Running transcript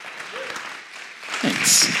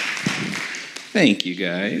Thank you,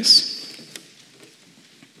 guys.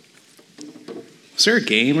 Was there a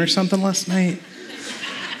game or something last night?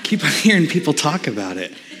 Keep on hearing people talk about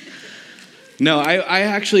it. No, I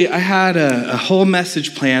had a whole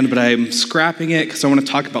message planned, but I'm scrapping it because I want to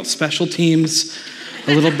talk about special teams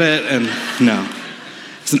a little bit. And no,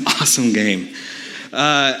 it's an awesome game.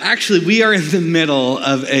 Actually, we are in the middle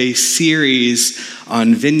of a series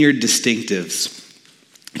on vineyard distinctives.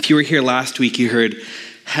 If you were here last week, you heard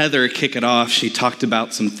Heather kick it off. She talked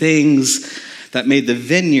about some things that made the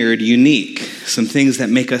vineyard unique, some things that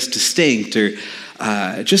make us distinct, or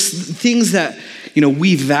just things that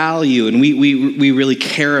we value and we really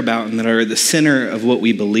care about and that are the center of what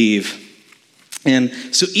we believe. And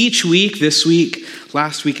so each week, this week,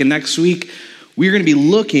 last week, and next week, we're going to be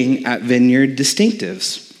looking at vineyard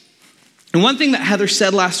distinctives. And one thing that Heather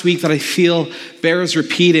said last week that I feel bears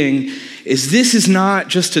repeating is this is not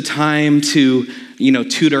just a time to,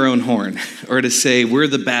 toot our own horn or to say we're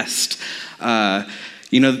the best.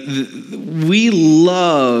 We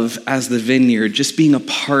love, as the Vineyard, just being a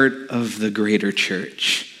part of the greater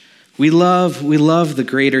church. We love the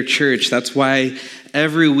greater church. That's why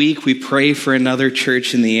every week we pray for another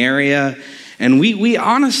church in the area. And we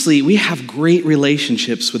honestly, we have great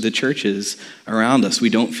relationships with the churches around us.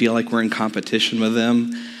 We don't feel like we're in competition with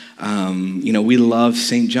them. We love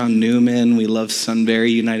St. John Newman. We love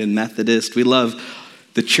Sunbury United Methodist. We love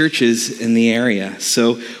the churches in the area.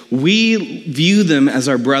 So we view them as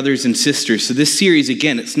our brothers and sisters. So this series,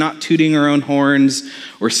 again, it's not tooting our own horns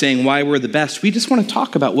or saying why we're the best. We just want to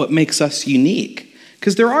talk about what makes us unique,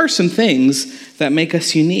 because there are some things that make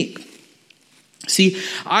us unique. See,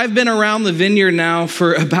 I've been around the Vineyard now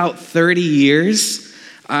for about 30 years.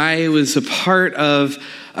 I was a part of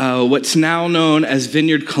what's now known as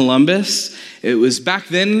Vineyard Columbus. Back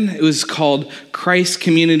then, it was called Christ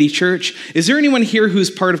Community Church. Is there anyone here who's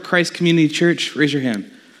part of Christ Community Church? Raise your hand.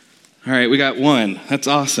 All right, we got one. That's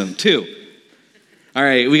awesome. Two. All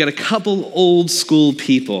right, we got a couple old school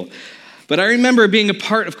people. But I remember being a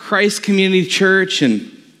part of Christ Community Church,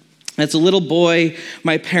 and as a little boy,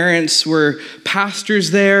 my parents were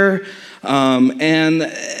pastors there. And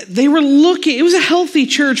they were looking, it was a healthy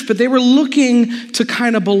church, but they were looking to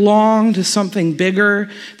kind of belong to something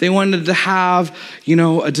bigger. They wanted to have,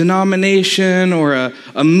 a denomination or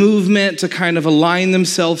a movement to kind of align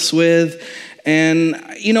themselves with. And,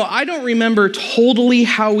 I don't remember totally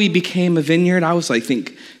how we became a Vineyard. I was, I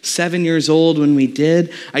think, 7 years old when we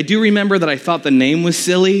did. I do remember that I thought the name was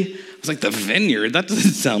silly. I was like, the Vineyard? That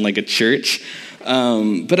doesn't sound like a church.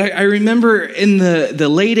 But I remember in the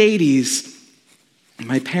late 80s,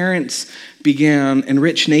 my parents began, and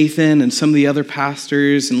Rich Nathan and some of the other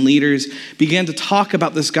pastors and leaders began to talk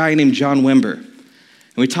about this guy named John Wimber.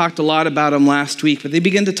 And we talked a lot about him last week, but they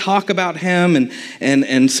began to talk about him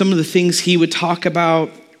and some of the things he would talk about.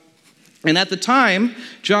 And at the time,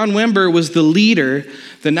 John Wimber was the leader,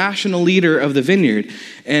 the national leader of the Vineyard.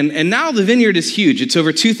 And now the Vineyard is huge. It's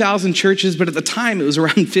over 2,000 churches, but at the time it was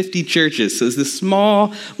around 50 churches. So it's this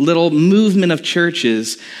small little movement of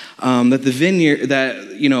churches that the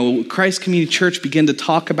Vineyard, Christ Community Church began to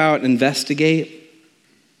talk about and investigate.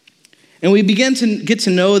 And we began to get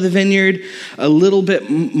to know the Vineyard a little bit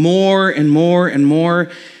more and more and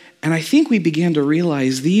more. And I think we began to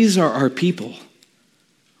realize these are our people.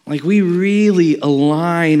 Like, we really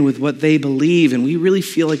align with what they believe, and we really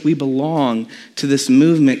feel like we belong to this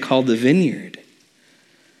movement called the Vineyard.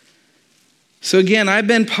 So again, I've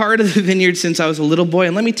been part of the Vineyard since I was a little boy,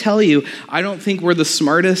 and let me tell you, I don't think we're the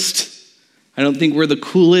smartest. I don't think we're the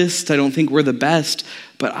coolest. I don't think we're the best,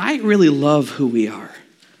 but I really love who we are.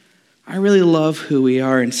 I really love who we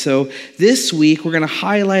are, and so this week, we're going to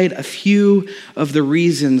highlight a few of the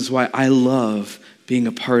reasons why I love being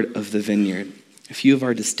a part of the Vineyard. A few of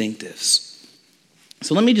our distinctives.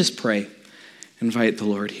 So let me just pray, invite the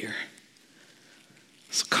Lord here.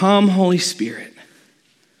 So come, Holy Spirit.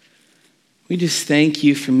 We just thank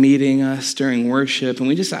you for meeting us during worship, and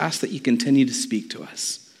we just ask that you continue to speak to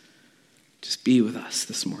us. Just be with us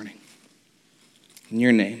this morning. In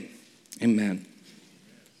your name, amen.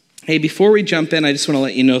 Hey, before we jump in, I just want to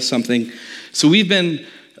let you know something. So we've been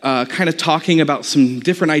kind of talking about some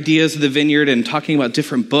different ideas of the Vineyard and talking about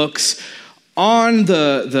different books. On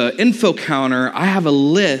the info counter, I have a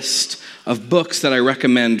list of books that I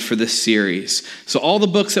recommend for this series. So all the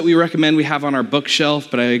books that we recommend we have on our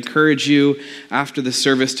bookshelf, but I encourage you after the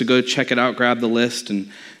service to go check it out, grab the list,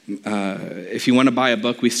 and if you want to buy a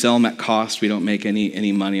book, we sell them at cost. We don't make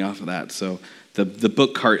any money off of that. So the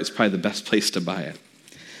book cart is probably the best place to buy it.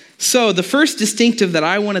 So the first distinctive that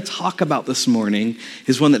I want to talk about this morning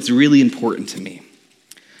is one that's really important to me.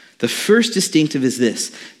 The first distinctive is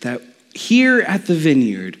this, that here at the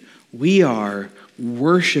Vineyard, we are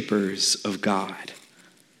worshipers of God.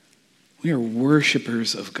 We are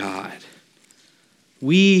worshipers of God.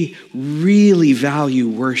 We really value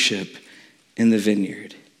worship in the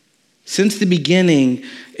Vineyard. Since the beginning,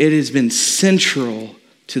 it has been central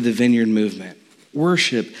to the Vineyard movement.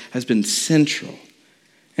 Worship has been central.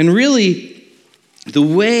 And really, the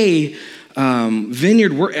way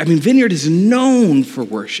Vineyard is known for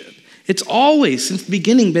worship. It's always, since the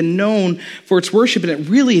beginning, been known for its worship, and it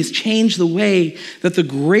really has changed the way that the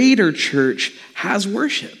greater church has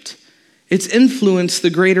worshiped. It's influenced the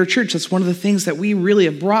greater church. That's one of the things that we really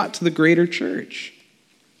have brought to the greater church.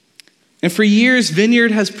 And for years,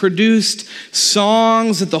 Vineyard has produced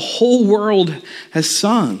songs that the whole world has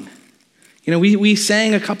sung. You know, we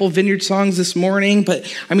sang a couple Vineyard songs this morning,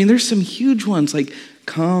 but there's some huge ones like,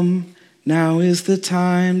 "Come, now is the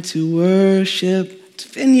time to worship." It's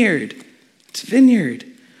Vineyard. It's Vineyard.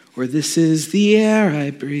 Or "This is the air I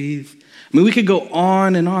breathe." We could go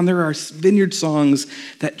on and on. There are Vineyard songs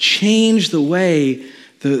that change the way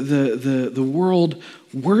the world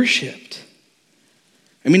worshiped.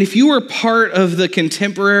 If you were part of the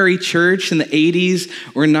contemporary church in the 80s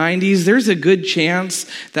or 90s, there's a good chance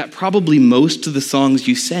that probably most of the songs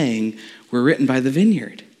you sang were written by the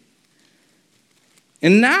Vineyard.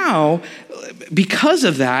 And now, because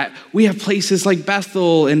of that, we have places like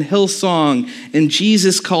Bethel and Hillsong and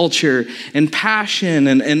Jesus Culture and Passion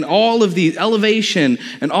and all of these, Elevation,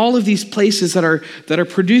 and all of these places that are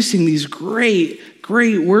producing these great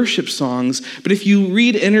worship songs. But if you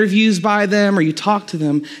read interviews by them or you talk to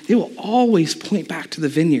them, they will always point back to the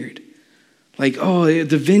Vineyard. Like,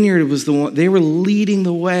 the Vineyard was the one, they were leading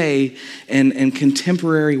the way in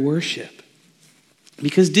contemporary worship.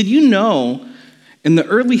 Because did you know, in the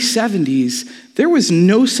early 70s, there was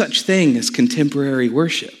no such thing as contemporary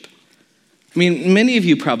worship. Many of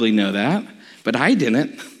you probably know that, but I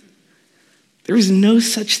didn't. There was no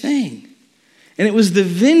such thing. And it was the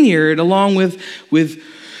Vineyard, along with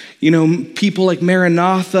people like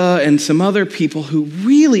Maranatha and some other people, who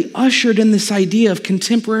really ushered in this idea of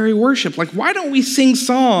contemporary worship. Like, why don't we sing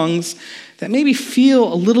songs that maybe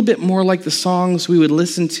feel a little bit more like the songs we would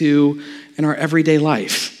listen to in our everyday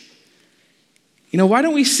life? Why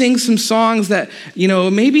don't we sing some songs that,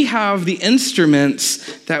 maybe have the instruments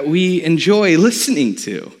that we enjoy listening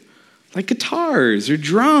to, like guitars or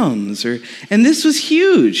drums, and this was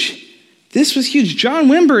huge. This was huge. John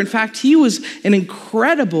Wimber, in fact, he was an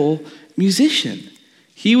incredible musician.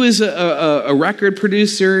 He was a record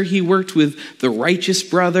producer. He worked with the Righteous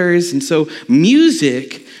Brothers, and so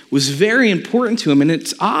music was very important to him, and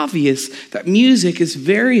it's obvious that music is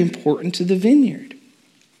very important to the Vineyard.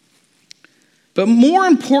 But more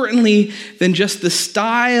importantly than just the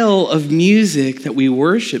style of music that we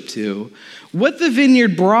worship to, what the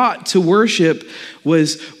Vineyard brought to worship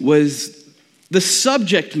was the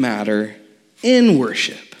subject matter in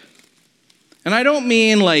worship. And I don't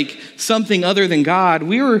mean like something other than God.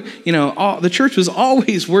 We were, the church was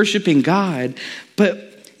always worshiping God. But,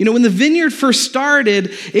 when the Vineyard first started,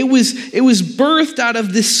 it was birthed out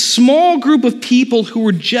of this small group of people who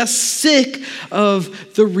were just sick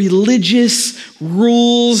of the religious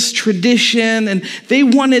rules, tradition, and they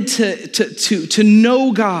wanted to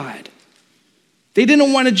know God. They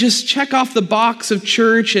didn't want to just check off the box of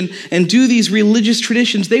church and do these religious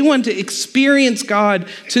traditions. They wanted to experience God,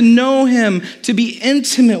 to know Him, to be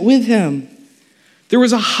intimate with Him. There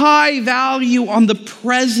was a high value on the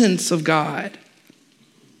presence of God.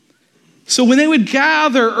 So when they would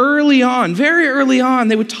gather early on, very early on,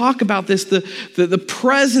 they would talk about this, the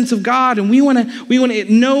presence of God, and we want to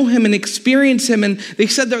know Him and experience Him. And they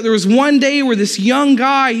said that there was one day where this young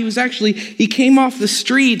guy, he came off the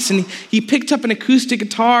streets and he picked up an acoustic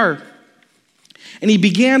guitar and he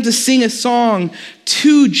began to sing a song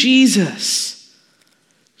to Jesus.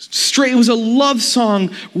 It was a love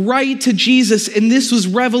song right to Jesus, and this was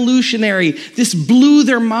revolutionary. This blew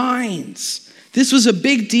their minds. This was a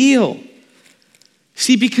big deal.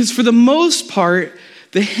 See, because for the most part,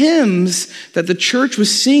 the hymns that the church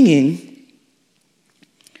was singing,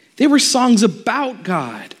 they were songs about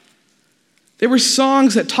God. They were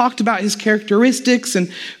songs that talked about His characteristics and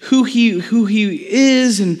who he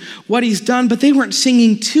is and what He's done, but they weren't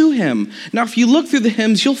singing to Him. Now, if you look through the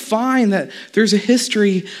hymns, you'll find that there's a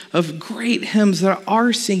history of great hymns that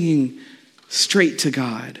are singing straight to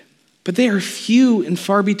God, but they are few and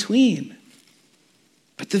far between.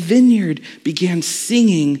 But the Vineyard began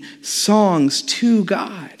singing songs to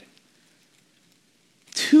God,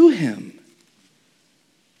 to Him.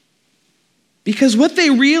 Because what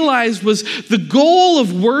they realized was the goal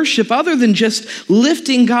of worship, other than just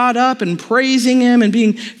lifting God up and praising him and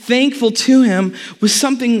being thankful to him, was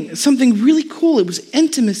something really cool. It was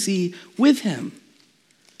intimacy with him.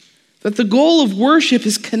 That the goal of worship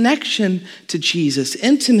is connection to Jesus,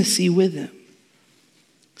 intimacy with him.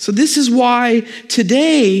 So this is why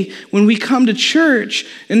today, when we come to church,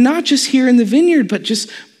 and not just here in the Vineyard, but just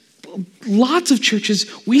lots of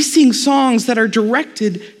churches, we sing songs that are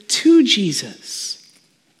directed to Jesus.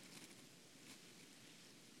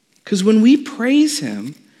 Because when we praise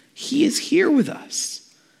him, he is here with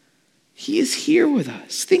us. He is here with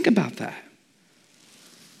us. Think about that.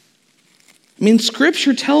 I mean,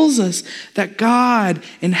 Scripture tells us that God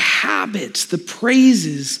inhabits the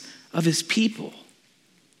praises of his people.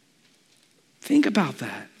 Think about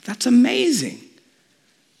that. That's amazing.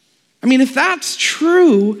 I mean, if that's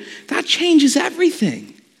true, that changes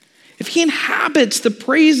everything. If he inhabits the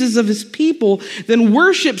praises of his people, then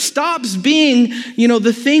worship stops being,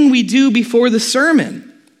 the thing we do before the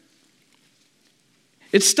sermon.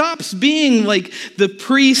 It stops being like the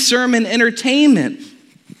pre-sermon entertainment.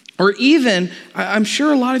 Or even, I'm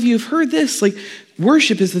sure a lot of you have heard this, like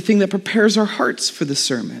worship is the thing that prepares our hearts for the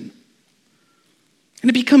sermon. And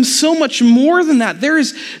it becomes so much more than that. There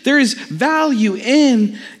is value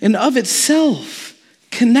in and of itself,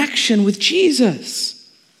 connection with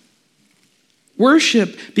Jesus.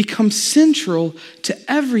 Worship becomes central to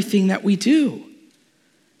everything that we do.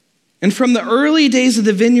 And from the early days of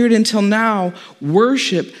the Vineyard until now,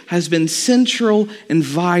 worship has been central and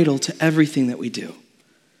vital to everything that we do.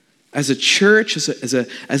 As a church,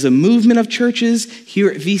 as a movement of churches here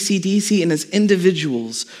at VCDC, and as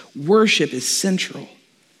individuals, worship is central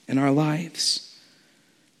in our lives.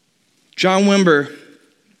 John Wimber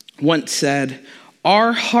once said,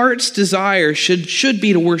 "Our heart's desire should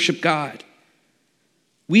be to worship God.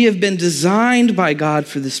 We have been designed by God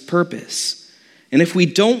for this purpose. And if we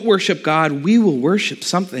don't worship God, we will worship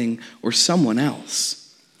something or someone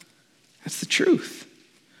else." That's the truth.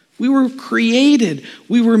 We were created.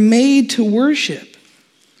 We were made to worship.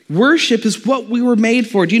 Worship is what we were made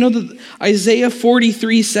for. Do you know that Isaiah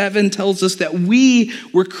 43:7 tells us that we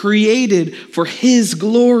were created for his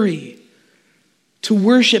glory, to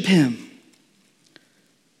worship him?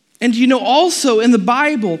 And also in the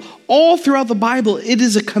Bible, all throughout the Bible, it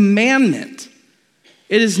is a commandment.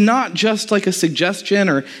 It is not just like a suggestion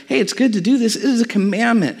or, hey, it's good to do this. It is a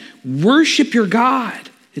commandment. Worship your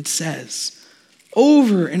God, it says,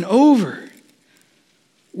 over and over.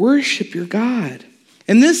 Worship your God.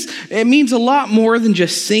 And it means a lot more than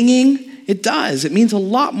just singing. It does. It means a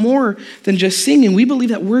lot more than just singing. We believe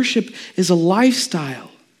that worship is a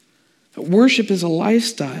lifestyle. That worship is a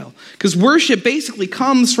lifestyle. Because worship basically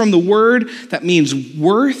comes from the word that means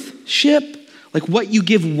worthship, like what you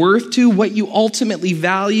give worth to, what you ultimately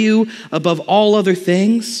value above all other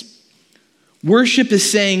things. Worship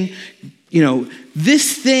is saying,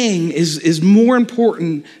 this thing is more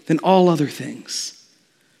important than all other things.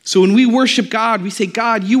 So when we worship God, we say,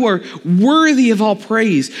 God, you are worthy of all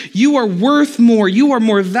praise. You are worth more. You are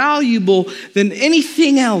more valuable than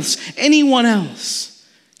anything else, anyone else.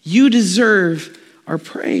 You deserve our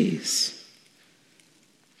praise.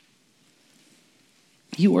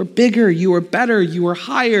 You are bigger, you are better, you are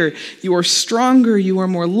higher, you are stronger, you are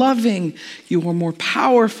more loving, you are more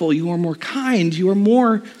powerful, you are more kind, you are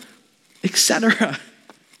more, etc.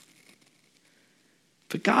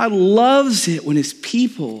 But God loves it when his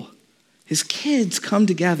people, his kids, come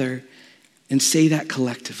together and say that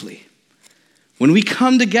collectively. When we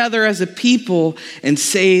come together as a people and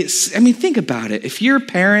say, think about it. If you're a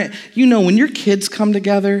parent, when your kids come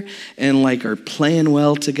together and are playing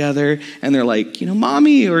well together and they're like,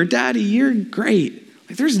 mommy or daddy, you're great.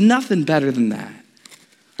 There's nothing better than that.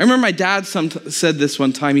 I remember my dad said this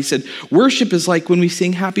one time. He said, worship is like when we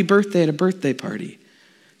sing happy birthday at a birthday party.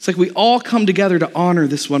 It's like we all come together to honor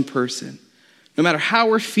this one person. No matter how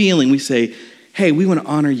we're feeling, we say, hey, we want to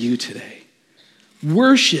honor you today.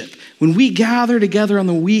 Worship, when we gather together on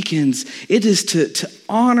the weekends, it is to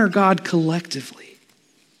honor God collectively.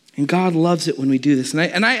 And God loves it when we do this.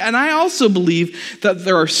 And I also believe that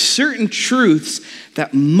there are certain truths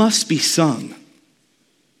that must be sung.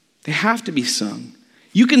 They have to be sung.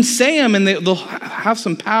 You can say them and they'll have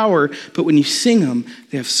some power, but when you sing them,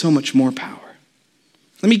 they have so much more power.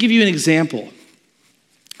 Let me give you an example.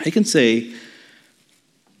 I can say,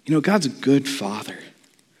 God's a good father.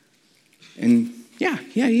 And yeah,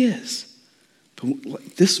 he is.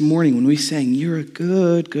 But this morning when we sang, you're a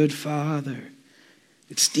good, good father,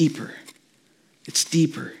 it's deeper. It's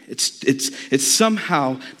deeper. It's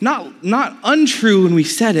somehow not untrue when we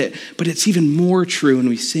said it, but it's even more true when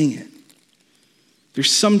we sing it.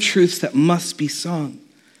 There's some truths that must be sung.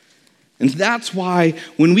 And that's why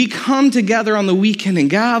when we come together on the weekend and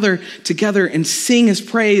gather together and sing his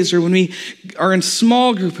praise, or when we are in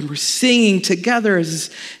small group and we're singing together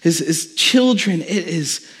as children, it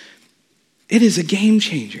is a game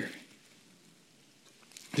changer.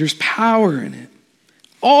 There's power in it.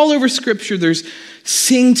 All over Scripture, there's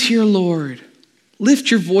sing to your Lord,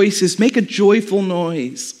 lift your voices, make a joyful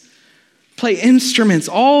noise, play instruments,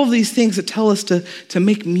 all of these things that tell us to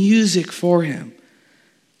make music for him.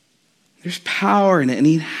 There's power in it, and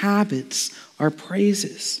he inhabits our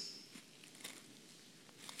praises.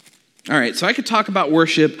 All right, so I could talk about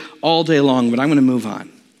worship all day long, but I'm going to move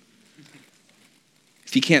on.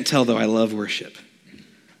 If you can't tell, though, I love worship.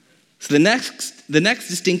 So the next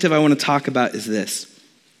distinctive I want to talk about is this.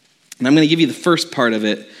 And I'm going to give you the first part of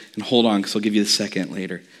it, and hold on, because I'll give you the second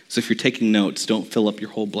later. So if you're taking notes, don't fill up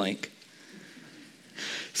your whole blank.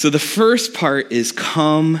 So the first part is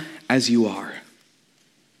come as you are.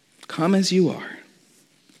 Come as you are.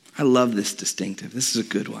 I love this distinctive. This is a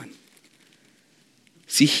good one.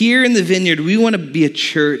 See, here in the Vineyard, we want to be a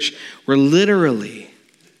church where literally,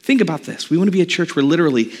 think about this. We want to be a church where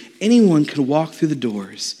literally anyone can walk through the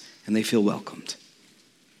doors and they feel welcomed.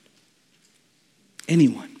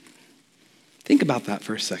 Anyone. Think about that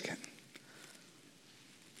for a second.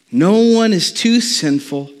 No one is too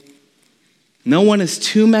sinful. No one is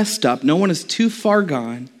too messed up. No one is too far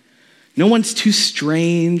gone. No one's too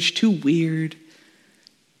strange, too weird,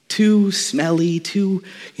 too smelly, too,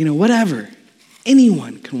 whatever.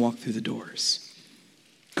 Anyone can walk through the doors.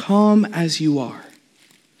 Come as you are.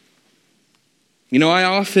 I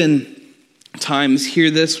oftentimes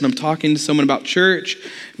hear this when I'm talking to someone about church,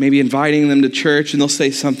 maybe inviting them to church, and they'll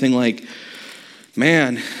say something like,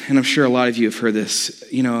 man, and I'm sure a lot of you have heard this,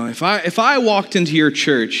 if I walked into your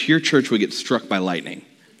church would get struck by lightning.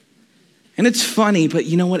 And it's funny, but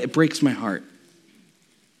you know what? It breaks my heart.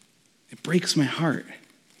 It breaks my heart.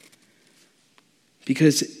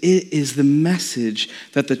 Because it is the message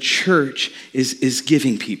that the church is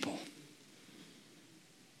giving people.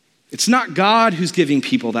 It's not God who's giving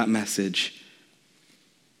people that message.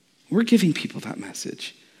 We're giving people that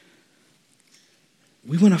message.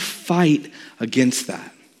 We want to fight against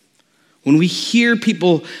that. When we hear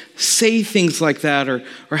people say things like that or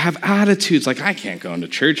have attitudes like, I can't go into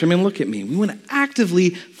church. Look at me. We want to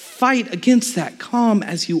actively fight against that. Come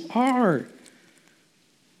as you are.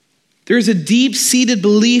 There's a deep-seated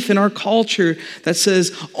belief in our culture that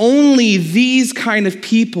says only these kind of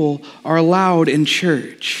people are allowed in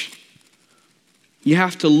church. You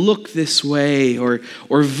have to look this way or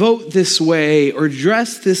vote this way or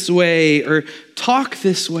dress this way or talk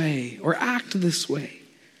this way or act this way.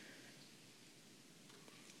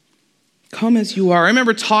 Come as you are. I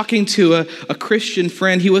remember talking to a Christian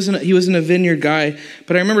friend. He wasn't a Vineyard guy,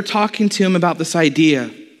 but I remember talking to him about this idea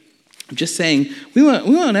of just saying, we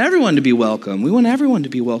want everyone to be welcome. We want everyone to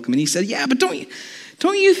be welcome. And he said, yeah, but don't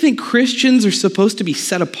you think Christians are supposed to be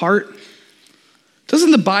set apart?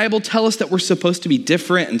 Doesn't the Bible tell us that we're supposed to be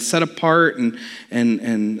different and set apart and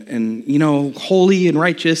holy and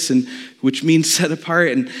righteous, and which means set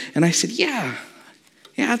apart? And I said, yeah,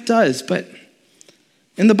 it does,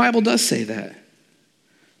 and the Bible does say that.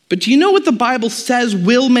 But do you know what the Bible says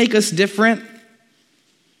will make us different?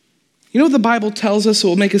 You know what the Bible tells us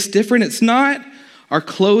will make us different? It's not our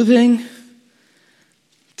clothing.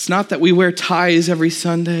 It's not that we wear ties every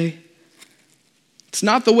Sunday. It's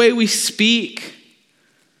not the way we speak.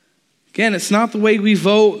 Again, it's not the way we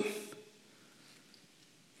vote.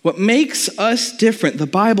 What makes us different, the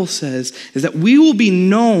Bible says, is that we will be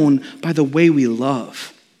known by the way we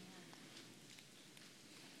love.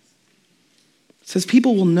 It says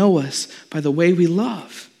people will know us by the way we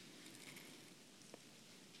love.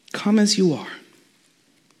 Come as you are.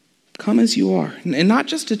 Come as you are. And not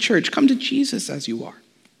just to church. Come to Jesus as you are.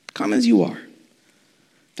 Come as you are.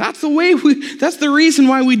 That's the reason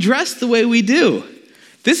why we dress the way we do.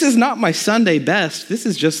 This is not my Sunday best. This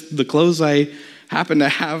is just the clothes I happen to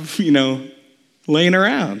have, laying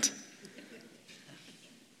around.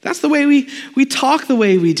 That's the way we talk the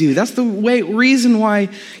way we do. That's the reason why,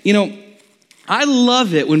 I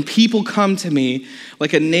love it when people come to me,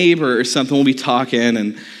 like a neighbor or something, we'll be talking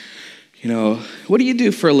and, what do you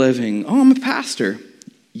do for a living? Oh, I'm a pastor.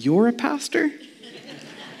 You're a pastor?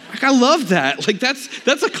 Like, I love that. Like,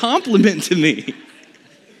 that's a compliment to me.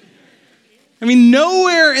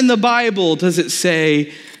 Nowhere in the Bible does it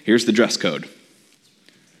say, here's the dress code.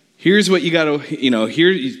 Here's what you got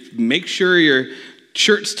to, make sure your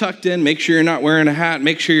shirt's tucked in, make sure you're not wearing a hat,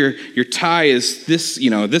 make sure your tie is this,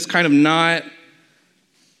 this kind of knot.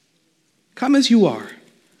 Come as you are.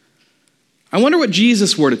 I wonder what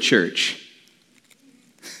Jesus wore to church.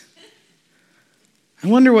 I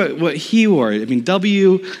wonder what he wore. I mean,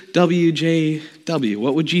 WWJW.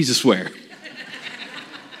 What would Jesus wear?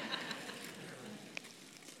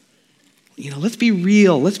 Let's be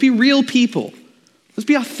real. Let's be real people. Let's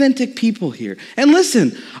be authentic people here. And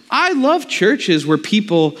listen, I love churches where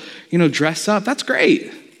people, dress up. That's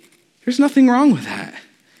great. There's nothing wrong with that.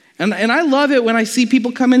 And I love it when I see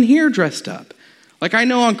people come in here dressed up. Like I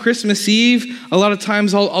know on Christmas Eve, a lot of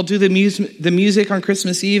times I'll do the music on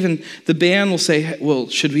Christmas Eve, and the band will say, well,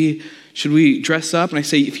 should we dress up? And I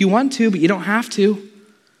say, if you want to, but you don't have to.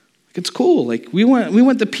 Like, it's cool. Like we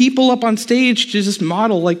want the people up on stage to just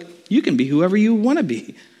model, like, you can be whoever you want to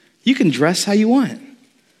be. You can dress how you want.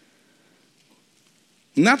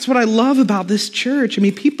 And that's what I love about this church. I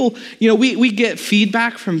mean, people, we get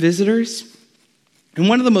feedback from visitors. And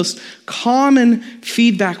one of the most common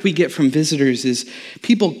feedback we get from visitors is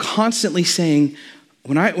people constantly saying,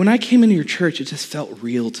 when I came into your church, it just felt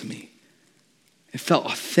real to me. It felt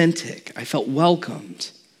authentic. I felt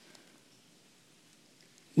welcomed.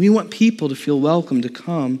 We want people to feel welcome to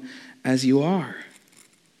come as you are.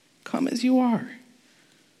 Come as you are.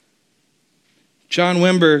 John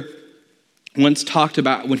Wimber once talked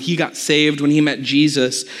about when he got saved, when he met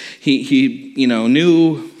Jesus, he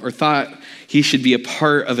knew or thought he should be a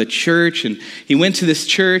part of a church. And he went to this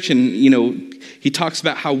church and, he talks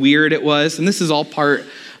about how weird it was. And this is all part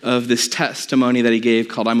of this testimony that he gave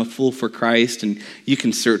called I'm a Fool for Christ. And you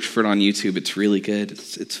can search for it on YouTube. It's really good.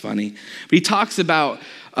 It's funny. But he talks about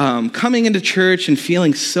coming into church and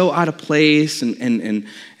feeling so out of place and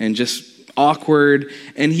just awkward.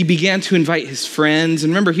 And he began to invite his friends.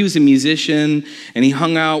 And remember, he was a musician and he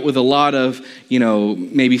hung out with a lot of,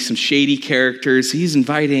 maybe some shady characters. He's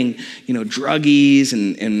inviting, druggies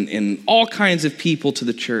and all kinds of people to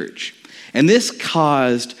the church. And this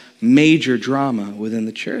caused major drama within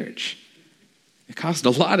the church. It caused a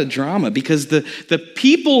lot of drama because the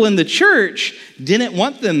people in the church didn't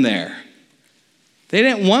want them there. They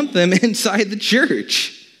didn't want them inside the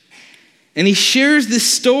church. And he shares this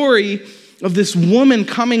story of this woman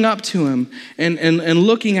coming up to him and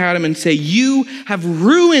looking at him and say, you have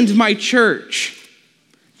ruined my church.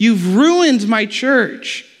 You've ruined my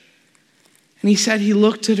church. And he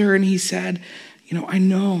looked at her and he said, I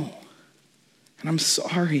know, and I'm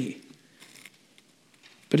sorry.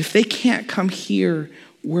 But if they can't come here,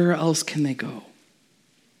 where else can they go?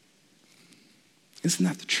 Isn't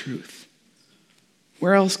that the truth?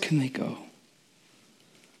 Where else can they go?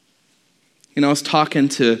 I was talking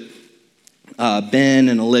to Ben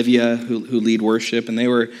and Olivia, who lead worship, and they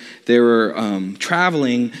were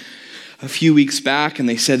traveling a few weeks back, and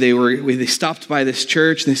they said they stopped by this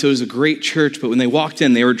church, and they said it was a great church, but when they walked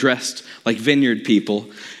in, they were dressed like vineyard people,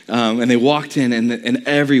 and they walked in, and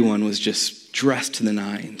everyone was just dressed to the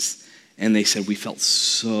nines, and they said we felt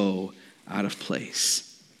so out of place.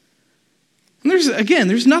 And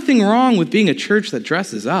there's nothing wrong with being a church that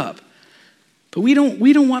dresses up, but we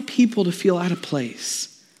don't want people to feel out of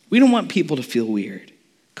place. We don't want people to feel weird.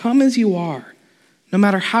 Come as you are, no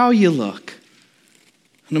matter how you look,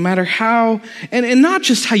 no matter how, and not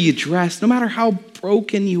just how you dress, no matter how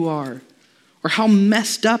broken you are or how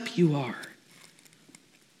messed up you are.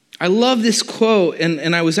 I love this quote,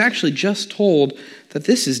 and I was actually just told that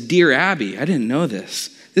this is Dear Abby. I didn't know this.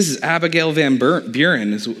 This is Abigail Van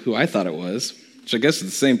Buren, is who I thought it was, which I guess is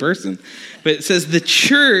the same person. But it says, the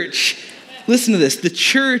church, listen to this, the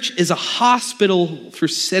church is a hospital for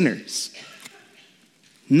sinners,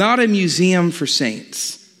 not a museum for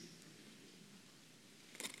saints.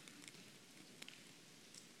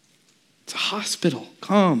 It's a hospital.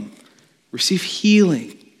 Come, receive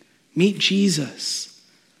healing, meet Jesus,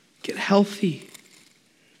 get healthy.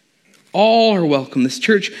 All are welcome. This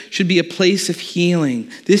church should be a place of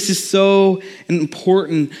healing. This is so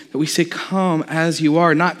important that we say, come as you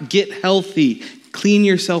are, not get healthy, clean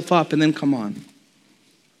yourself up, and then come on.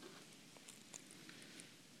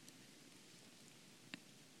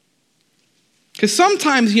 Because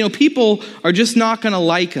sometimes, people are just not going to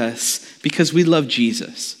like us because we love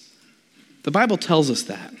Jesus. The Bible tells us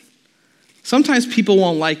that. Sometimes people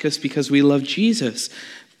won't like us because we love Jesus.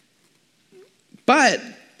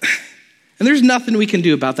 And there's nothing we can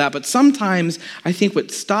do about that, but sometimes I think what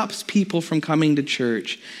stops people from coming to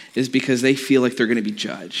church is because they feel like they're going to be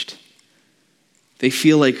judged. They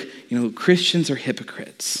feel like, Christians are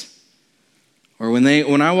hypocrites. Or when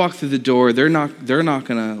I walk through the door, they're not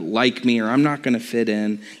going to like me, or I'm not going to fit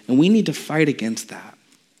in, and we need to fight against that.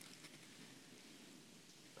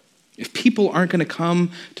 If people aren't going to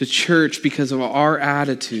come to church because of our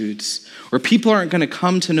attitudes, or people aren't going to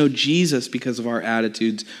come to know Jesus because of our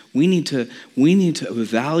attitudes, we need to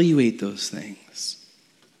evaluate those things.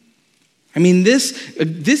 I mean, this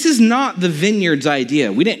is not the Vineyard's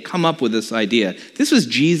idea. We didn't come up with this idea. This was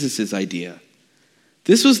Jesus' idea.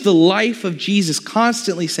 This was the life of Jesus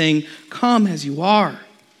constantly saying, come as you are.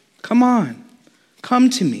 Come on. Come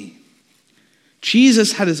to me.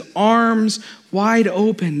 Jesus had his arms wide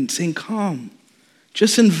open saying, come.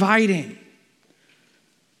 Just inviting.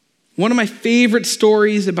 One of my favorite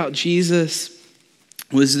stories about Jesus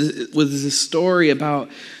was this story about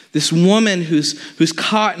this woman who's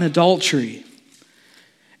caught in adultery.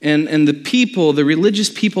 And the religious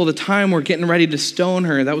people at the time were getting ready to stone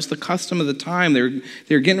her. That was the custom of the time. They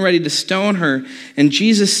were getting ready to stone her. And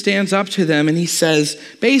Jesus stands up to them and he says,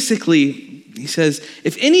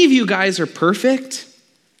 if any of you guys are perfect,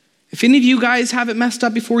 if any of you guys haven't messed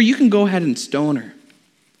up before, you can go ahead and stone her.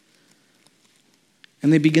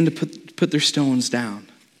 And they begin to put their stones down.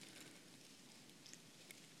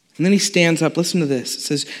 And then he stands up. Listen to this. It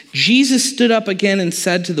says, Jesus stood up again and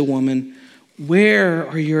said to the woman, where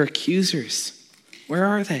are your accusers? Where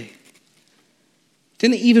are they?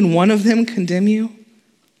 Didn't even one of them condemn you?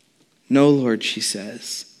 No, Lord, she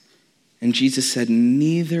says. And Jesus said,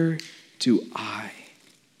 neither do I.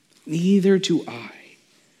 Neither do I.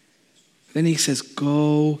 Then he says,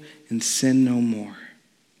 go and sin no more.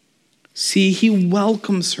 See, he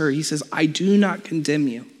welcomes her. He says, I do not condemn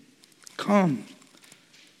you. Come.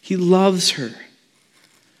 He loves her.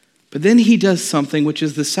 But then he does something, which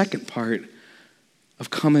is the second part of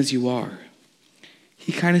come as you are.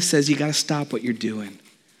 He kind of says, you got to stop what you're doing.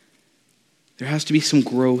 There has to be some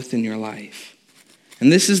growth in your life.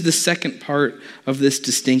 And this is the second part of this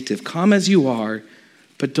distinctive. Come as you are,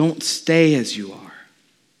 but don't stay as you are.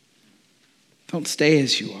 Don't stay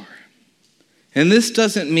as you are. And this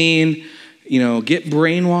doesn't mean, get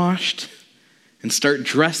brainwashed and start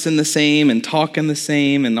dressing the same and talking the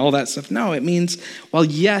same and all that stuff. No, it means, while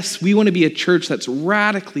yes, we want to be a church that's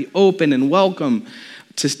radically open and welcome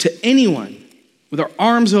to anyone with our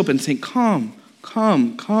arms open saying, come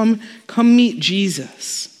meet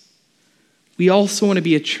Jesus. We also want to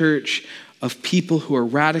be a church of people who are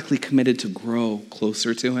radically committed to grow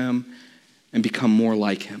closer to him and become more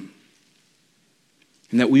like him.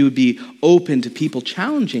 And that we would be open to people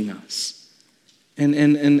challenging us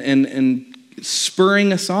and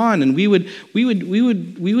spurring us on. And we would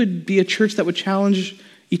be a church that would challenge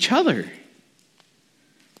each other.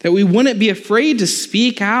 That we wouldn't be afraid to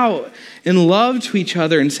speak out in love to each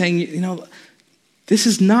other and saying, this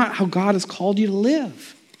is not how God has called you to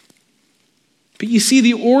live. But you see,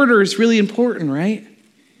 the order is really important, right?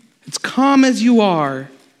 It's come as you are.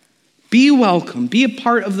 Be welcome. Be a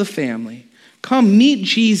part of the family. Come meet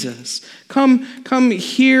Jesus. Come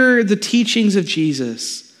hear the teachings of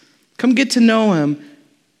Jesus. Come get to know him.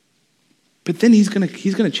 But then he's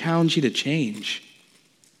gonna challenge you to change.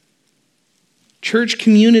 Church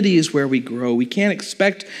community is where we grow. We can't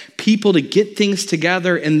expect people to get things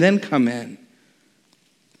together and then come in.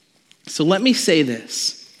 So let me say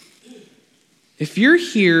this. If you're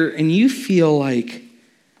here and you feel like,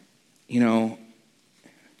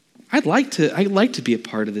 I'd like to be a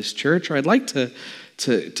part of this church, or I'd like to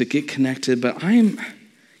get connected, but I'm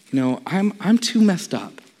too messed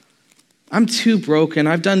up. I'm too broken.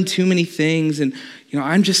 I've done too many things, and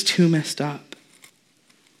I'm just too messed up.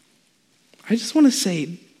 I just want to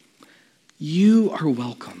say, you are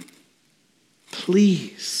welcome.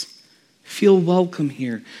 Please feel welcome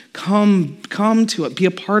here. Come to it. Be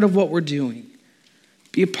a part of what we're doing.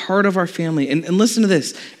 Be a part of our family. And listen to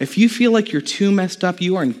this. If you feel like you're too messed up,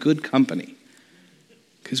 you are in good company.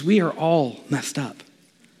 Because we are all messed up.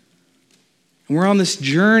 And we're on this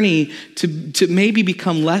journey to maybe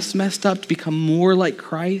become less messed up, to become more like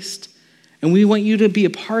Christ. And we want you to be a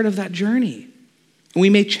part of that journey. And we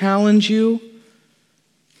may challenge you.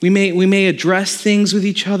 We may address things with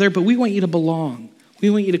each other, but we want you to belong. We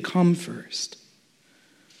want you to come first.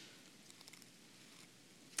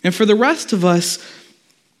 And for the rest of us,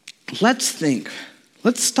 let's think.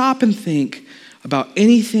 Let's stop and think about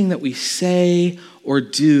anything that we say or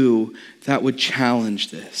do that would challenge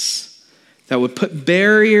this, that would put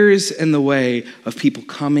barriers in the way of people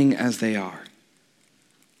coming as they are.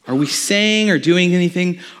 Are we saying or doing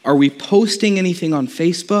anything? Are we posting anything on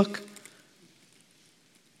Facebook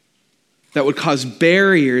that would cause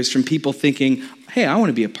barriers from people thinking, hey, I want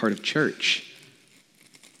to be a part of church?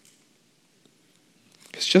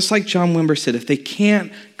 Because just like John Wimber said, if they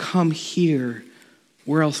can't come here,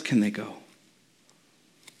 where else can they go?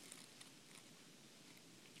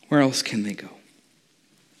 Where else can they go?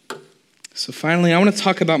 So finally, I want to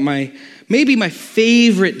talk about maybe my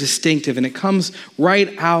favorite distinctive, and it comes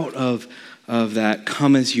right out of that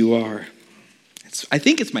 "come as you are." I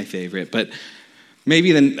think it's my favorite, but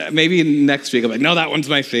maybe next week I'm like, no, that one's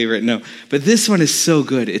my favorite. No, but this one is so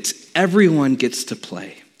good. It's everyone gets to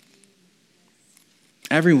play.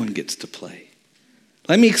 Everyone gets to play.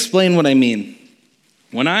 Let me explain what I mean.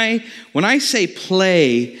 When I say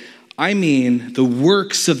play, I mean the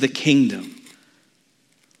works of the kingdom.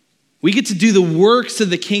 We get to do the works of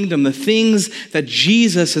the kingdom, the things that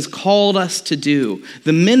Jesus has called us to do,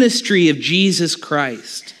 the ministry of Jesus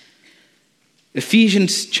Christ.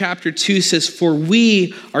 Ephesians chapter 2 says, "For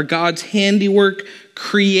we are God's handiwork,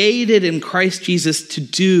 created in Christ Jesus to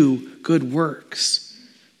do good works,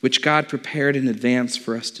 which God prepared in advance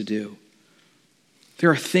for us to do." There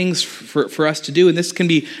are things for us to do, and this can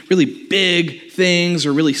be really big things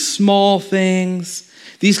or really small things.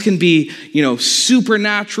 These can be,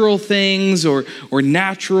 supernatural things or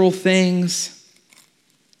natural things.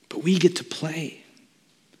 But we get to play.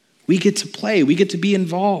 We get to play. We get to be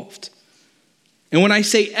involved. And when I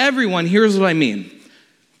say everyone, here's what I mean.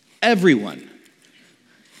 Everyone.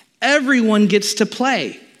 Everyone gets to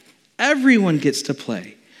play. Everyone gets to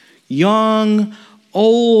play. Young,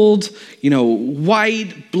 old,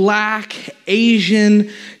 white, black,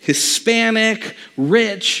 Asian, Hispanic,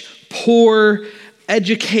 rich, poor,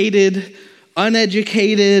 educated,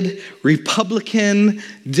 uneducated, Republican,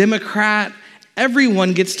 Democrat,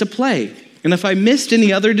 everyone gets to play. And if I missed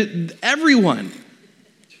any other, everyone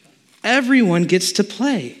gets to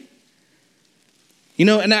play.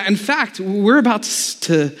 And in fact, we're about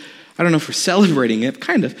to, I don't know if we're celebrating it,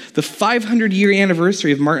 kind of, the 500-year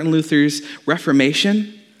anniversary of Martin Luther's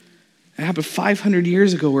Reformation. It happened 500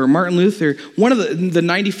 years ago where Martin Luther, one of the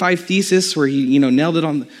 95 theses where he, nailed it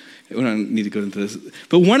on, I don't need to go into this,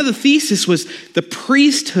 but one of the theses was the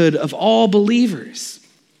priesthood of all believers.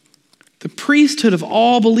 The priesthood of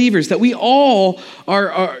all believers, that we all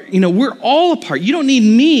are, we're all a part. You don't need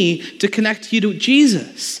me to connect you to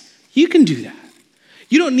Jesus. You can do that.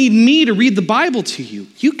 You don't need me to read the Bible to you.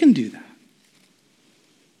 You can do that.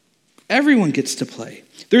 Everyone gets to play.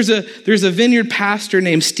 There's a vineyard pastor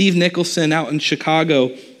named Steve Nicholson out in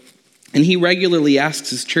Chicago, and he regularly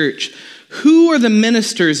asks his church, who are the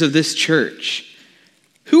ministers of this church?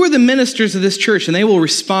 Who are the ministers of this church? And they will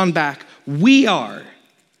respond back, we are.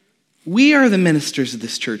 We are the ministers of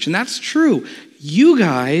this church. And that's true. You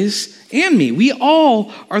guys and me, we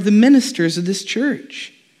all are the ministers of this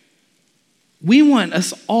church. We want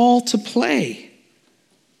us all to play.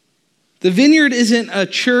 The Vineyard isn't a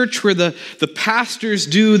church where the pastors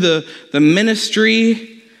do the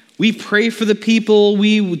ministry. We pray for the people,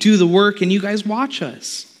 we do the work, and you guys watch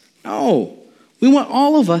us. No, we want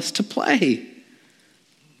all of us to play.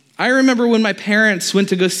 I remember when my parents went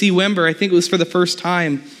to go see Wimber, I think it was for the first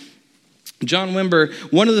time. John Wimber,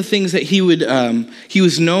 one of the things that he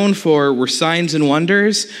was known for were signs and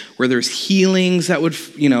wonders, where there's healings that would,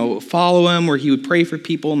 follow him, where he would pray for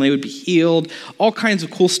people and they would be healed, all kinds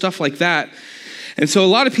of cool stuff like that. And so a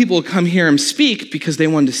lot of people would come hear him speak because they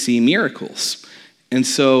wanted to see miracles. And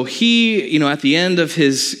so he, at the end of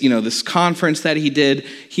his, this conference that he did,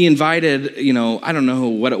 he invited, I don't know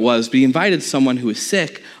what it was, but he invited someone who was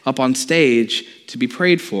sick up on stage to be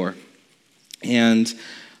prayed for. And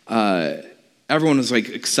everyone was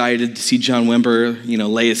excited to see John Wimber,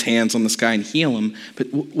 lay his hands on this guy and heal him.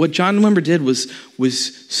 But what John Wimber did was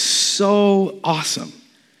so awesome.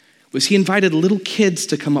 Was he invited little kids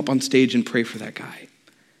to come up on stage and pray for that guy.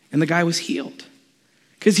 And the guy was healed.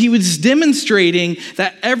 Because he was demonstrating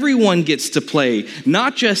that everyone gets to play,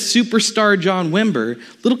 not just superstar John Wimber.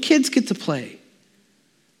 Little kids get to play.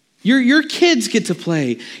 Your kids get to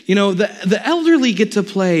play. The elderly get to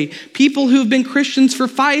play. People who've been Christians for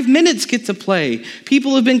 5 minutes get to play.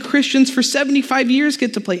 People who've been Christians for 75 years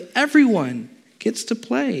get to play. Everyone gets to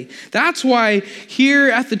play. That's why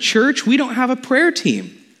here at the church, we don't have a prayer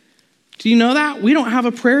team. Do you know that? We don't have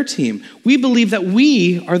a prayer team. We believe that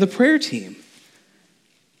we are the prayer team.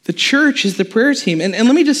 The church is the prayer team. And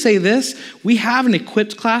let me just say this. We have an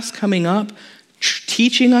equipped class coming up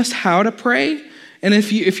teaching us how to pray. And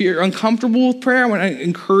if you're uncomfortable with prayer, I want to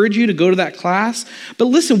encourage you to go to that class. But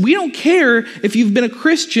listen, we don't care if you've been a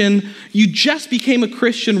Christian, you just became a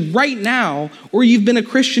Christian right now, or you've been a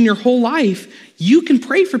Christian your whole life. You can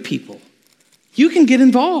pray for people. You can get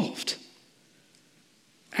involved.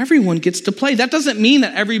 Everyone gets to play. That doesn't mean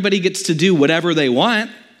that everybody gets to do whatever they want.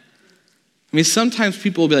 I mean, sometimes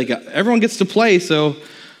people will be like, everyone gets to play, so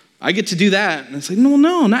I get to do that. And it's like,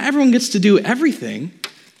 no, not everyone gets to do everything.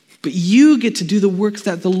 But you get to do the works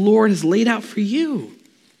that the Lord has laid out for you.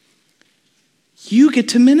 You get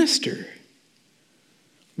to minister.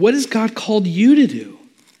 What has God called you to do?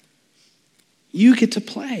 You get to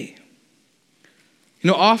play.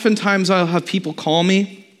 Oftentimes I'll have people call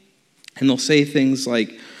me and they'll say things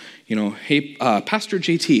like, hey, Pastor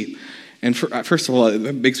JT. And first of all,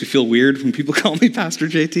 it makes me feel weird when people call me Pastor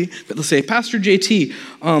JT. But they'll say, Pastor JT,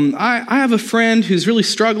 I have a friend who's really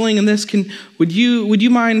struggling in this. Would you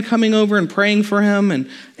mind coming over and praying for him? And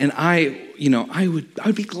I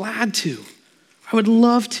would be glad to. I would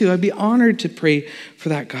love to. I'd be honored to pray for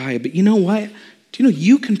that guy. But you know what? Do you know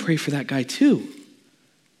you can pray for that guy too?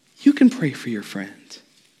 You can pray for your friend.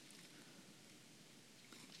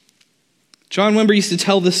 John Wimber used to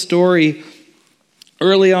tell this story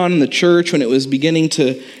early on in the church when it was beginning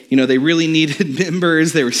to, they really needed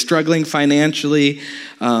members. They were struggling financially.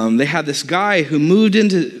 They had this guy who moved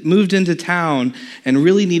into town and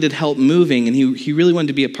really needed help moving, and he really wanted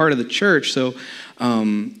to be a part of the church. So,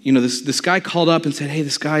 this guy called up and said, "Hey,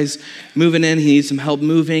 this guy's moving in. He needs some help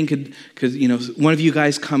moving. Could one of you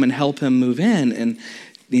guys come and help him move in?" And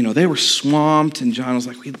they were swamped, and John was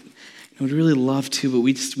like, "We'd really love to, but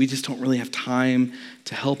we just don't really have time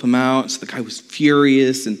to help him out." So the guy was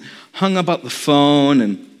furious and hung up on the phone,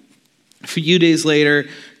 and a few days later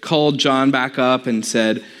called John back up and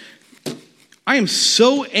said, "I am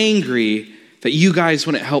so angry that you guys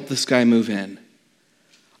wouldn't help this guy move in.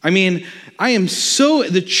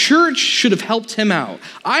 The church should have helped him out.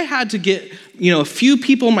 I had to get, a few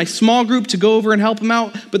people in my small group to go over and help him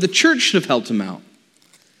out, but the church should have helped him out."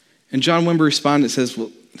 And John Wimber responded and says,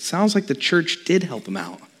 "Well, it sounds like the church did help him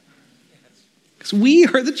out. Because we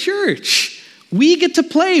are the church. We get to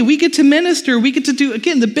play. We get to minister. We get to do,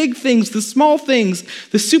 again, the big things, the small things,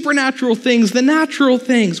 the supernatural things, the natural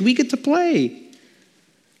things. We get to play."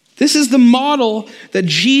 This is the model that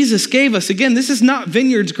Jesus gave us. Again, this is not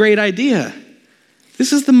Vineyard's great idea.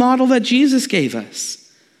 This is the model that Jesus gave us.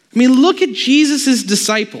 Look at Jesus'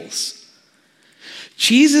 disciples.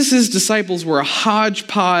 Jesus' disciples were a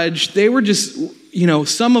hodgepodge. They were just,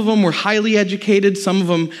 some of them were highly educated. Some of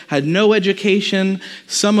them had no education.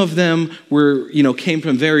 Some of them came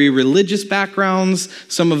from very religious backgrounds.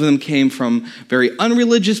 Some of them came from very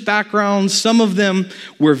unreligious backgrounds. Some of them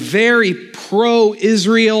were very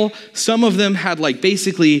pro-Israel. Some of them had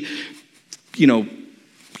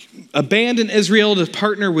abandoned Israel to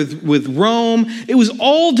partner with Rome. It was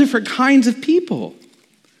all different kinds of people.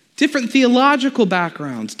 Different theological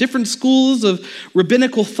backgrounds, different schools of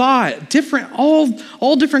rabbinical thought,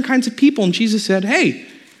 all different kinds of people. And Jesus said, "Hey,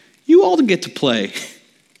 you all get to play."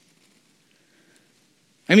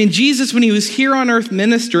 Jesus, when he was here on earth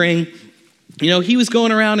ministering, he was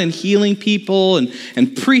going around and healing people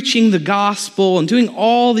and preaching the gospel and doing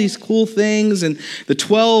all these cool things. And the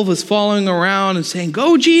 12 was following around and saying,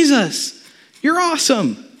 "Go, Jesus, you're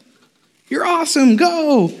awesome. You're awesome,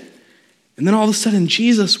 go." And then all of a sudden,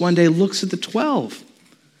 Jesus one day looks at the 12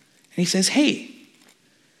 and he says, "Hey,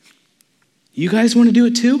 you guys want to do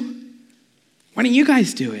it too? Why don't you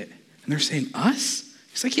guys do it?" And they're saying, "Us?"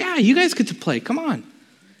 He's like, "Yeah, you guys get to play. Come on."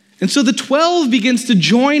 And so the 12 begins to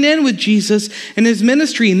join in with Jesus and his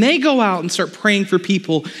ministry, and they go out and start praying for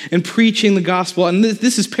people and preaching the gospel. And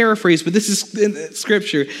this is paraphrased, but this is in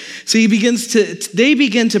scripture. So they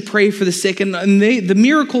begin to pray for the sick, and the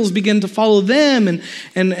miracles begin to follow them,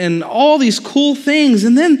 and all these cool things.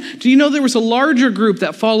 And then, do you know there was a larger group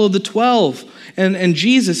that followed the 12 and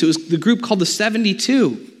Jesus? It was the group called the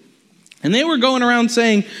 72. And they were going around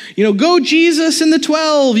saying, "Go Jesus and the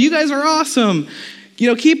 12. You guys are awesome.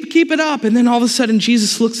 Keep it up." And then all of a sudden,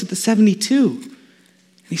 Jesus looks at the 72.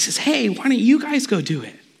 And he says, "Hey, why don't you guys go do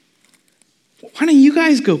it? Why don't you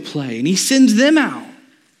guys go play?" And he sends them out.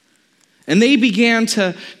 And they began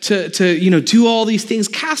to do all these things,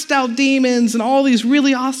 cast out demons and all these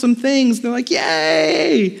really awesome things. And they're like,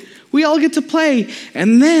 "Yay, we all get to play."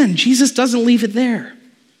 And then Jesus doesn't leave it there.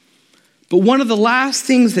 But one of the last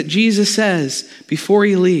things that Jesus says before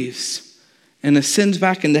he leaves and ascends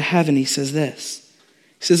back into heaven, he says this.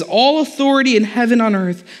 He says, "All authority in heaven and on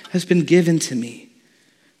earth has been given to me.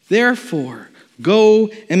 Therefore,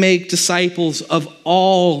 go and make disciples of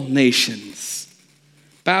all nations,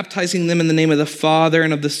 baptizing them in the name of the Father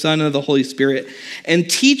and of the Son and of the Holy Spirit, and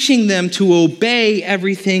teaching them to obey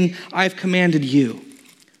everything I've commanded you."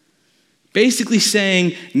 Basically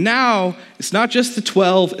saying, now it's not just the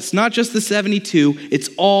 12, it's not just the 72, it's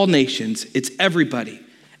all nations, it's everybody.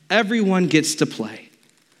 Everyone gets to play.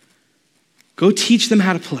 Go teach them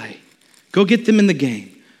how to play. Go get them in the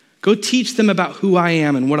game. Go teach them about who I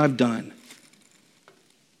am and what I've done.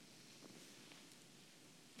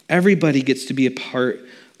 Everybody gets to be a part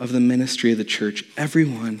of the ministry of the church.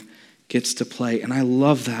 Everyone gets to play. And I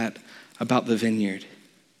love that about the Vineyard.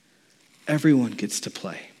 Everyone gets to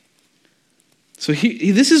play. So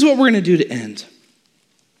this is what we're going to do to end.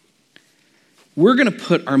 We're going to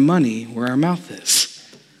put our money where our mouth is.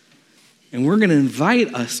 And we're going to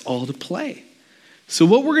invite us all to play. So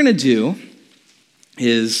what we're going to do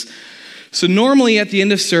is, so normally at the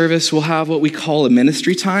end of service, we'll have what we call a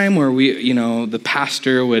ministry time where the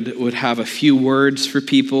pastor would have a few words for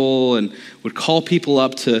people and would call people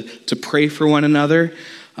up to pray for one another.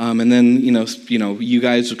 And then, you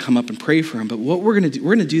guys would come up and pray for them. But what we're going to do,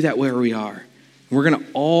 we're going to do that where we are. We're going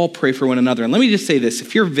to all pray for one another. And let me just say this.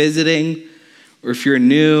 If you're visiting or if you're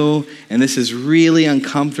new and this is really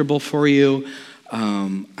uncomfortable for you,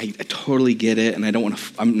 I totally get it. And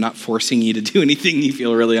I'm not forcing you to do anything you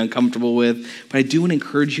feel really uncomfortable with. But I do want to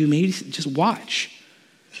encourage you, maybe just watch.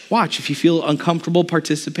 Watch. If you feel uncomfortable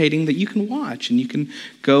participating, that you can watch and you can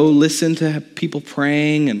go listen to people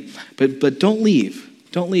praying. But don't leave.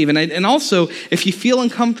 Don't leave. And also, if you feel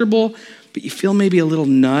uncomfortable, but you feel maybe a little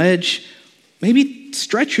nudge, maybe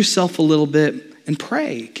stretch yourself a little bit and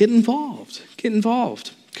pray. Get involved. Get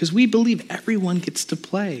involved. Because we believe everyone gets to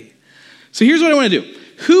play. So here's what I want to do.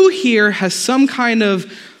 Who here has some kind of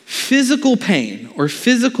physical pain or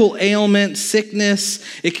physical ailment, sickness?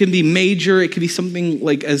 It can be major. It could be something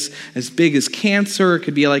like as big as cancer. It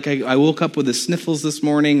could be like I woke up with the sniffles this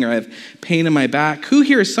morning, or I have pain in my back. Who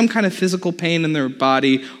here has some kind of physical pain in their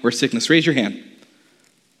body or sickness? Raise your hand.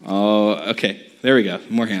 Oh, okay. There we go.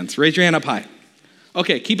 More hands. Raise your hand up high.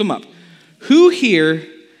 Okay, keep them up. Who here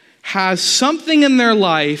has something in their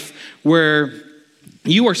life where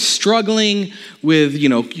you are struggling with,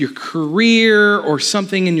 your career or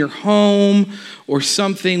something in your home or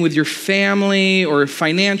something with your family or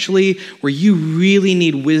financially where you really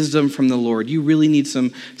need wisdom from the Lord? You really need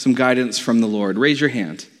some guidance from the Lord. Raise your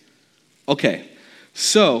hand. Okay,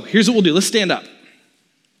 so here's what we'll do. Let's stand up.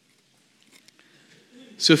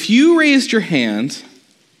 So if you raised your hand,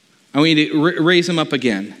 I want you to raise them up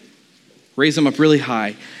again. Raise them up really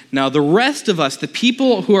high. Now, the rest of us, the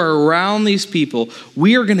people who are around these people,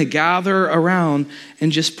 we are going to gather around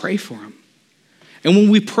and just pray for them. And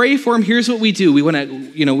when we pray for them, here's what we do. We want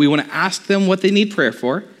to ask them what they need prayer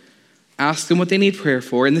for. Ask them what they need prayer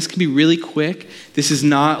for. And this can be really quick. This is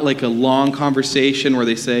not like a long conversation where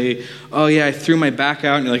they say, oh yeah, I threw my back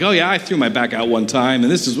out. And you're like, oh yeah, I threw my back out one time.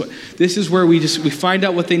 And this is where we find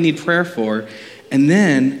out what they need prayer for. And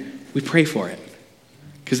then we pray for it.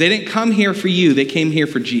 Because they didn't come here for you, they came here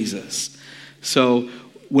for Jesus. So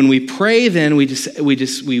when we pray, then we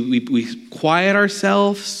quiet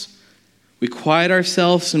ourselves. We quiet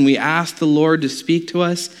ourselves and we ask the Lord to speak to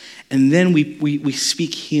us, and then we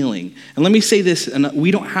speak healing. And let me say this, and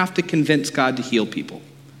we don't have to convince God to heal people.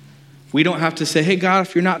 We don't have to say, hey God,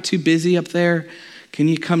 if you're not too busy up there, can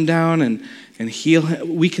you come down and heal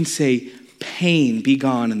him? We can say, pain be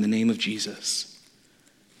gone in the name of Jesus.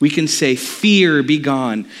 We can say, fear be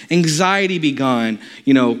gone, anxiety be gone,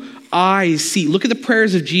 eyes see. Look at the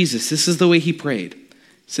prayers of Jesus. This is the way he prayed. It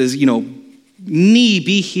says, knee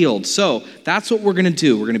be healed. So that's what we're going to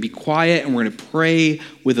do. We're going to be quiet and we're going to pray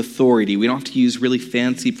with authority. We don't have to use really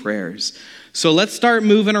fancy prayers. So let's start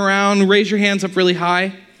moving around. Raise your hands up really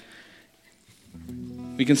high.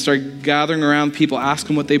 We can start gathering around people, ask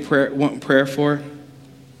them what they want prayer for.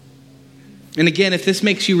 And again, if this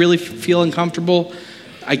makes you really feel uncomfortable,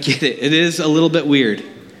 I get it. It is a little bit weird.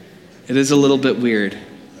 It is a little bit weird.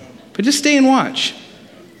 But just stay and watch.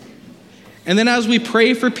 And then as we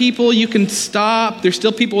pray for people, you can stop. There's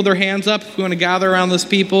still people with their hands up if you want to gather around those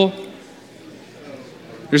people.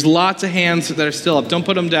 There's lots of hands that are still up. Don't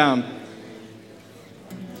put them down.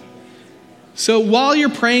 So while you're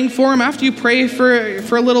praying for them, after you pray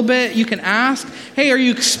for a little bit, you can ask, hey, are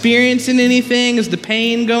you experiencing anything? Is the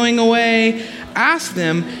pain going away? Ask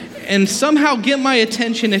them. And somehow get my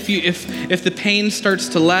attention if the pain starts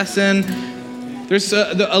to lessen. There's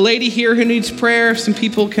a lady here who needs prayer. Some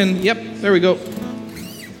people can, yep, there we go.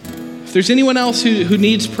 If there's anyone else who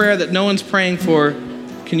needs prayer that no one's praying for,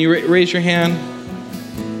 can you raise your hand?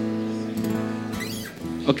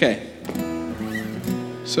 Okay.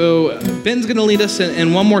 So Ben's going to lead us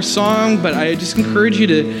in one more song, but I just encourage you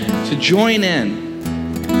to join in.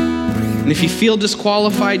 And if you feel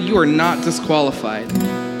disqualified, you are not disqualified.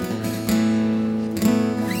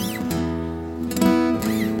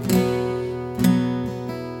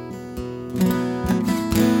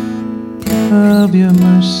 Of your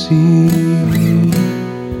mercy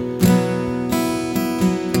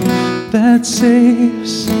that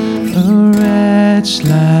saves a wretch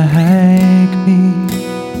like me,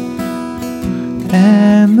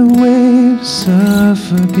 and the waves of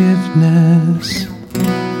forgiveness,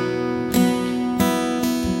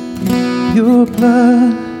 your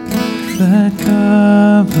blood that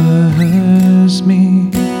covers me,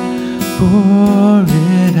 pour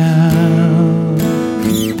it out.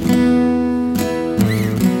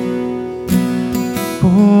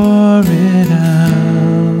 Pour it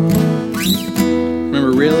out.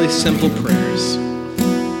 Remember, really simple prayers.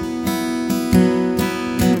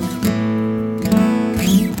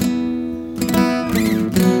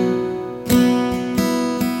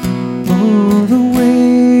 Oh, the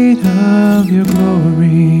weight of your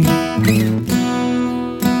glory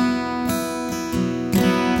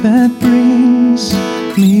that brings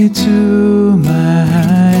me to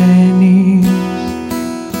my knees,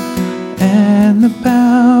 and the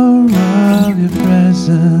power of your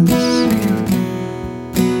presence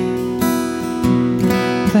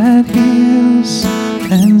that heals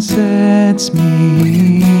and sets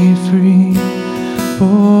me free.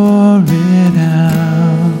 Pour it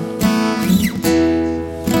out.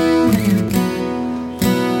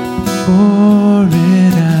 Pour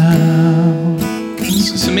it out.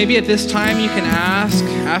 So maybe at this time you can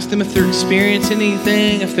ask them if they're experiencing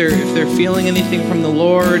anything, if they're feeling anything from the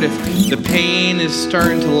Lord, if the pain is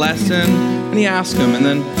starting to lessen, and you ask them, and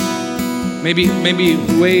then maybe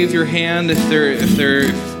wave your hand if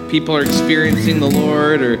people are experiencing the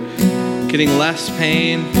Lord or getting less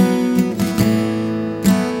pain.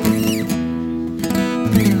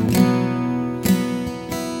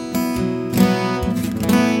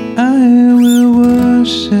 I will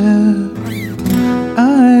worship,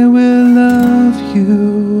 I will love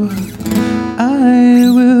you, I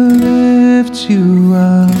will lift you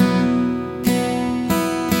up,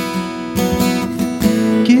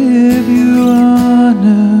 give you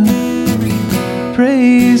honor,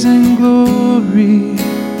 praise and glory.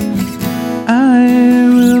 I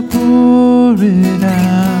will pour it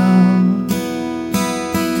out.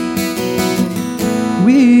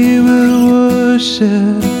 We will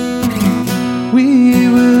worship, we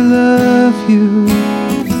will love you,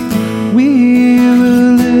 we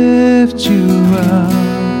will lift you up,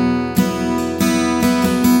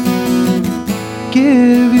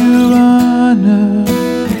 give you honor,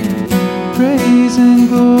 praise and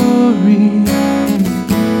glory.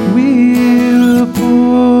 We will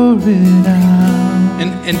pour it out.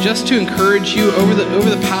 And just to encourage you, over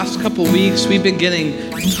the past couple weeks, we've been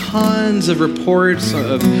getting tons of reports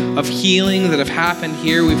of healing that have happened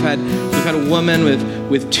here. We've had a woman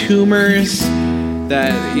with tumors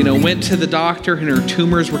that went to the doctor and her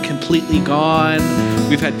tumors were completely gone.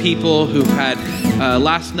 We've had people who've had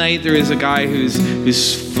last night there was a guy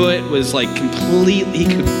whose foot was like completely, he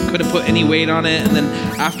couldn't put any weight on it, and then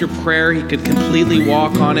after prayer he could completely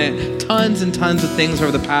walk on it. Tons and tons of things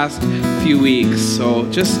over the past few weeks. So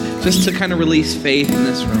just to kind of release faith in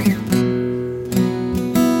this room.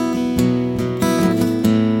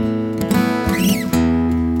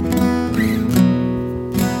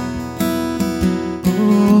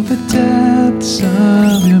 Oh, the depths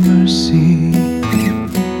of your mercy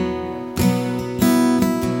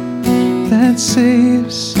that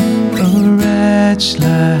saves a wretch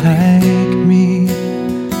like me,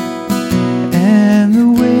 and the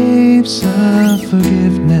waves of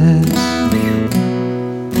forgiveness.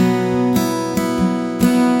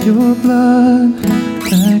 Your blood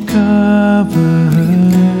that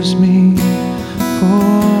covers me,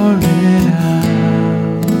 pour it out.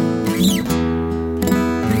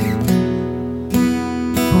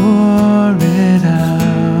 Pour it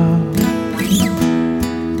out.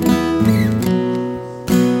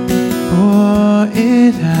 Pour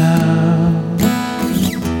it out.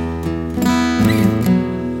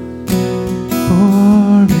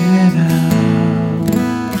 Pour it out.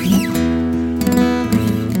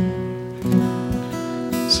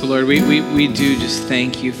 So Lord, we do just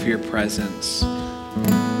thank you for your presence.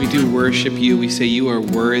 We do worship you. We say you are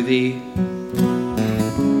worthy.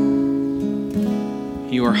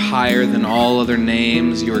 You are higher than all other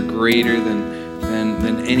names. You are greater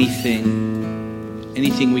than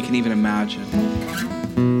anything we can even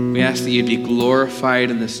imagine. We ask that you'd be glorified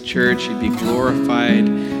in this church. You'd be glorified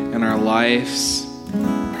in our lives.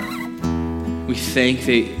 We thank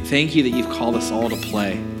you that you've called us all to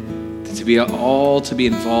play, to be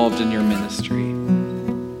involved in your ministry.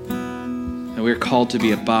 And we're called to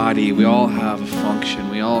be a body. We all have a function.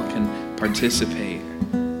 We all can participate.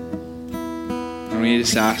 And we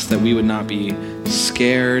just ask that we would not be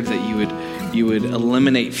scared, that you would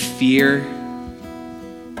eliminate fear,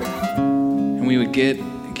 and we would get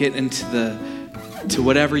into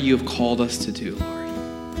whatever you have called us to do, Lord.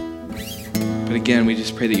 But again, we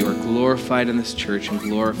just pray that you are glorified in this church and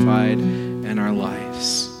glorified in our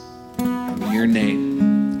lives. In your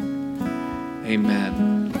name,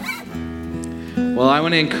 amen. Well, I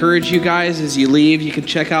want to encourage you guys as you leave. You can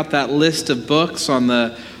check out that list of books on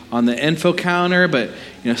the info counter, but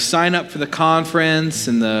sign up for the conference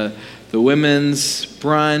and the women's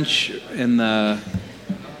brunch and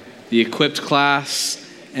the equipped class.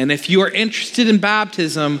 And if you are interested in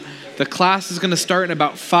baptism, the class is going to start in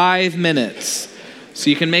about 5 minutes. So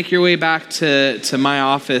you can make your way back to my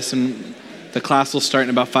office and the class will start in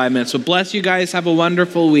about 5 minutes. So bless you guys. Have a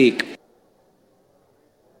wonderful week.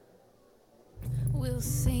 We'll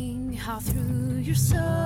sing how through your soul.